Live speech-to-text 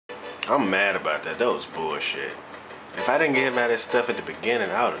I'm mad about that. That was bullshit. If I didn't get him out of that stuff at the beginning,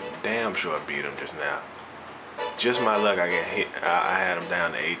 I would have damn sure beat him just now. Just my luck, I get hit. I had him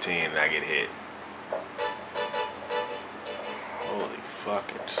down to 18 and I get hit. Holy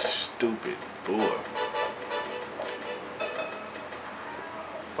fucking stupid boy.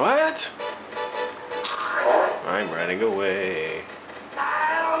 What? I'm running away.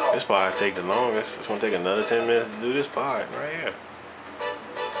 This part take the longest. It's gonna take another 10 minutes to do this part right here.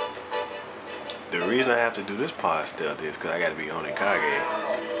 The reason I have to do this part stealth is because I gotta be Onikage.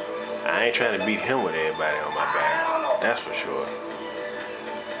 I ain't trying to beat him with everybody on my back. That's for sure.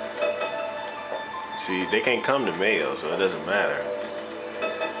 See, they can't come to Mayo, so it doesn't matter.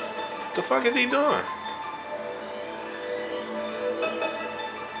 What the fuck is he doing?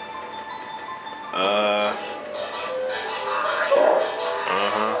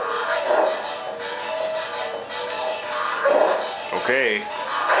 Okay.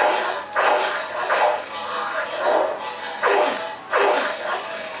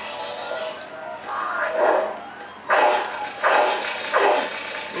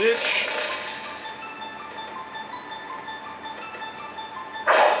 Bitch.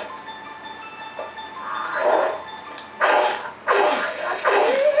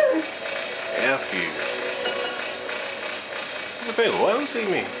 F you. I say, what? Who see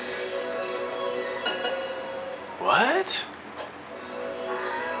me? What?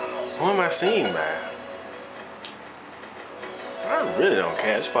 Who am I seen by? I really don't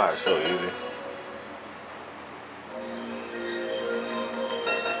care. This part is so easy.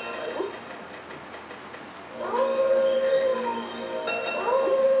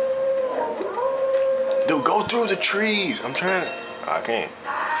 Dude, go through the trees. I'm trying to. Oh, I can't.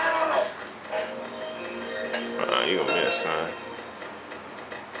 You gonna miss, son.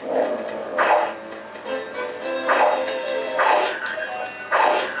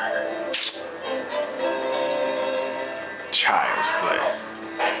 Child's play.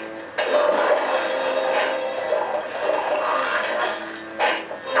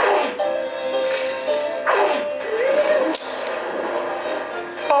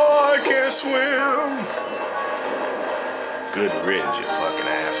 Oh, I can't swim. Good riddance, you fucking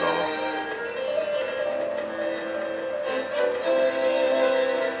asshole.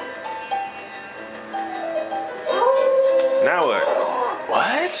 Now what?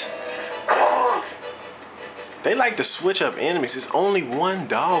 What? They like to switch up enemies. There's only one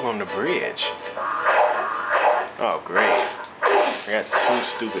dog on the bridge. Oh, great. I got two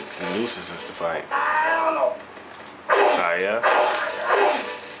stupid nuisances to fight. Oh, yeah?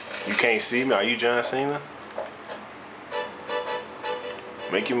 You can't see me? Are you John Cena?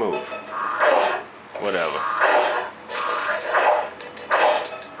 Make your move. Whatever.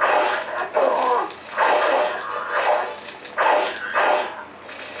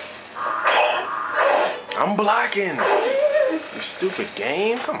 I'm blocking. You stupid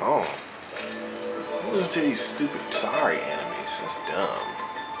game. Come on. Move to these stupid sorry enemies. It's dumb.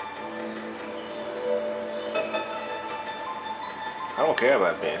 I don't care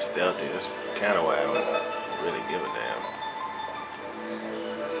about being stealthy. That's kind of why I don't really give a damn.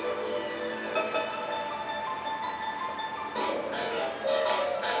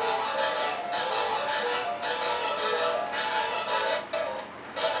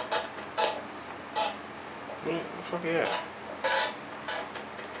 Fuck yeah.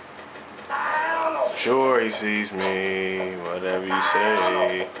 Sure, he sees me. Whatever you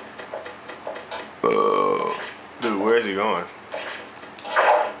say. Dude, where's he going?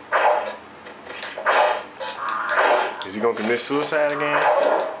 Is he gonna commit suicide again?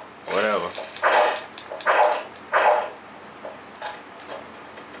 Whatever.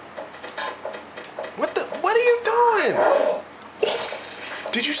 What are you doing?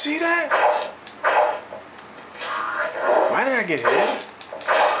 Did you see that? Why did I get hit?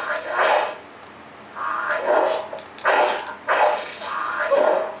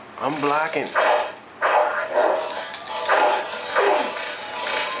 I'm blocking.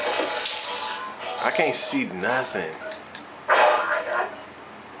 I can't see nothing.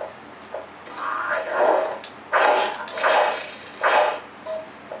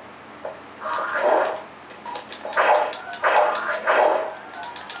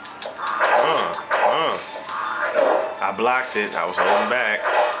 I blocked it. I was holding back.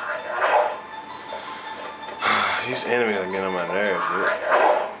 These enemies are getting on my nerves, dude.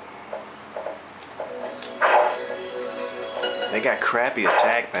 They got crappy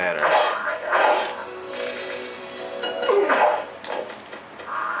attack patterns.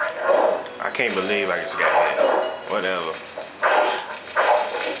 I can't believe I just got hit. Whatever.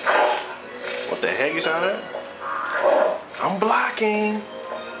 What the heck, you saw that? I'm blocking.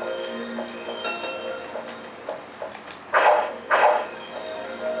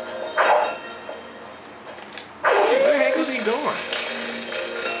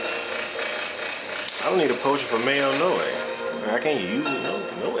 mail no way. I can't use it no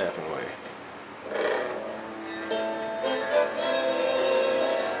effing way.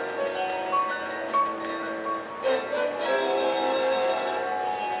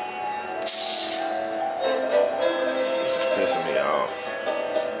 This is pissing me off.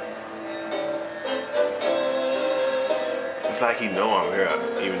 It's like he know I'm here,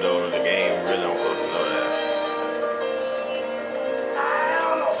 even though the game really don't supposed to know that.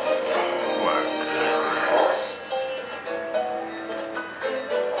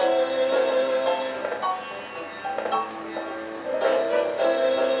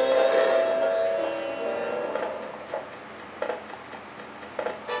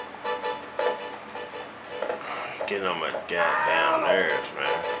 Getting on my goddamn nerves, man.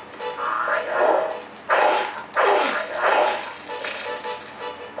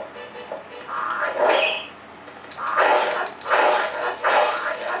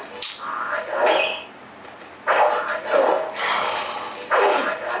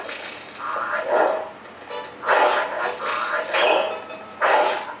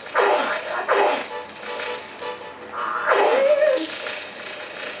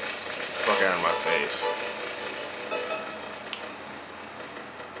 Fuck out of my face.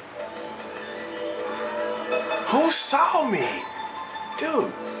 Who saw me?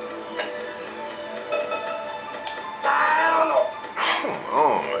 Dude. Come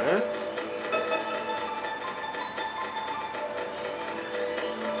on, man.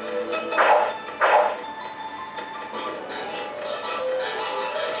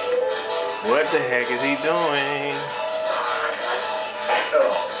 What the heck is he doing?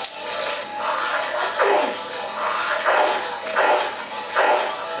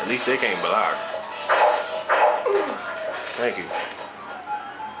 At least they can't block. Thank you.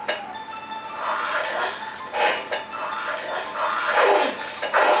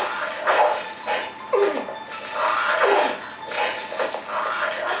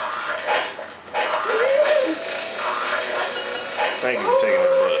 Thank you for taking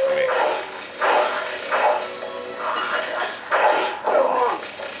that bullet for me.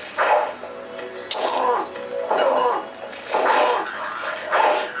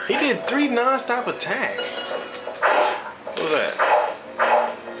 He did 3 non-stop attacks. What was that?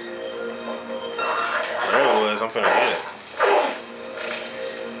 Whatever it was, I'm finna get it.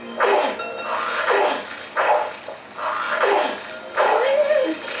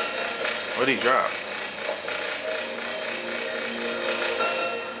 What'd he drop?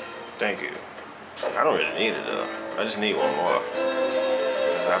 Thank you. I don't really need it though. I just need one more.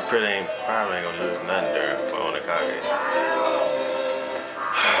 Cause I probably ain't gonna lose nothing during for Onakage.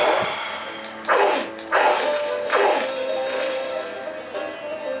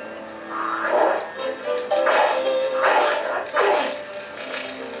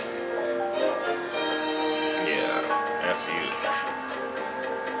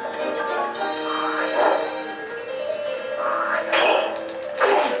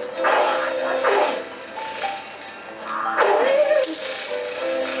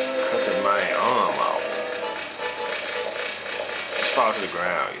 Fall to the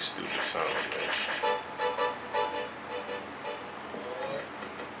ground, you stupid son of a bitch.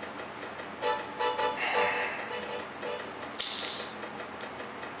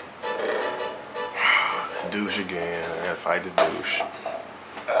 Douche again. I gotta fight the douche.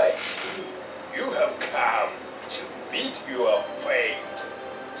 I see. You have come to meet your fate.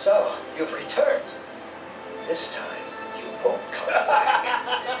 So, you've returned. This time, you won't come back.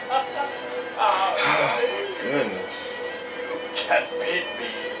 Oh, goodness. Can beat me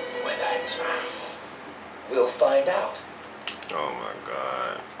when I try. We'll find out. Oh my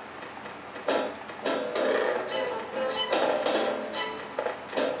God.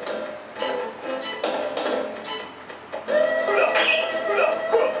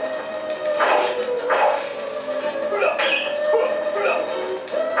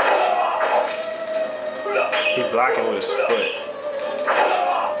 He blocking with his foot.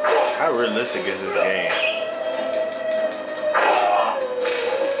 How realistic is this game?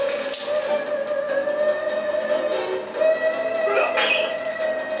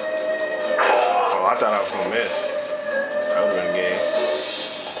 I thought I was gonna miss. That would have been gay.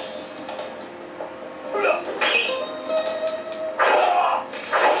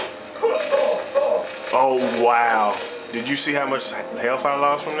 Oh wow! Did you see how much health I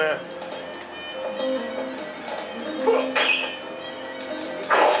lost from that?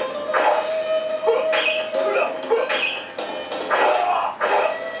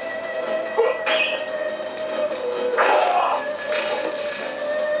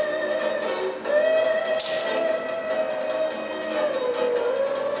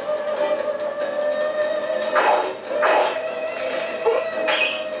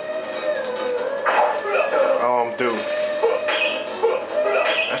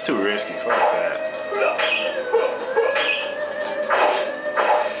 That's too risky. Fuck that.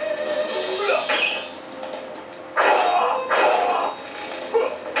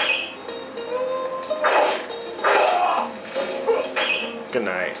 Good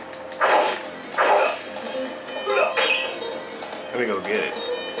night. Let me go get it.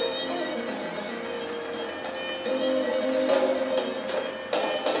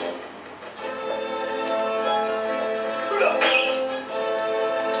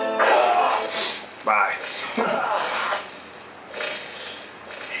 Bye.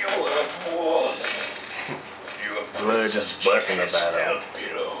 Blood just busting about him.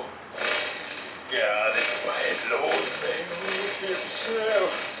 Guarded by Lord Mayor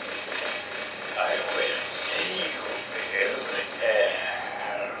himself. I will see you in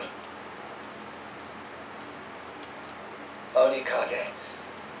hell. Onikage,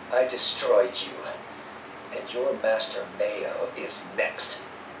 I destroyed you, and your master Mayo is next.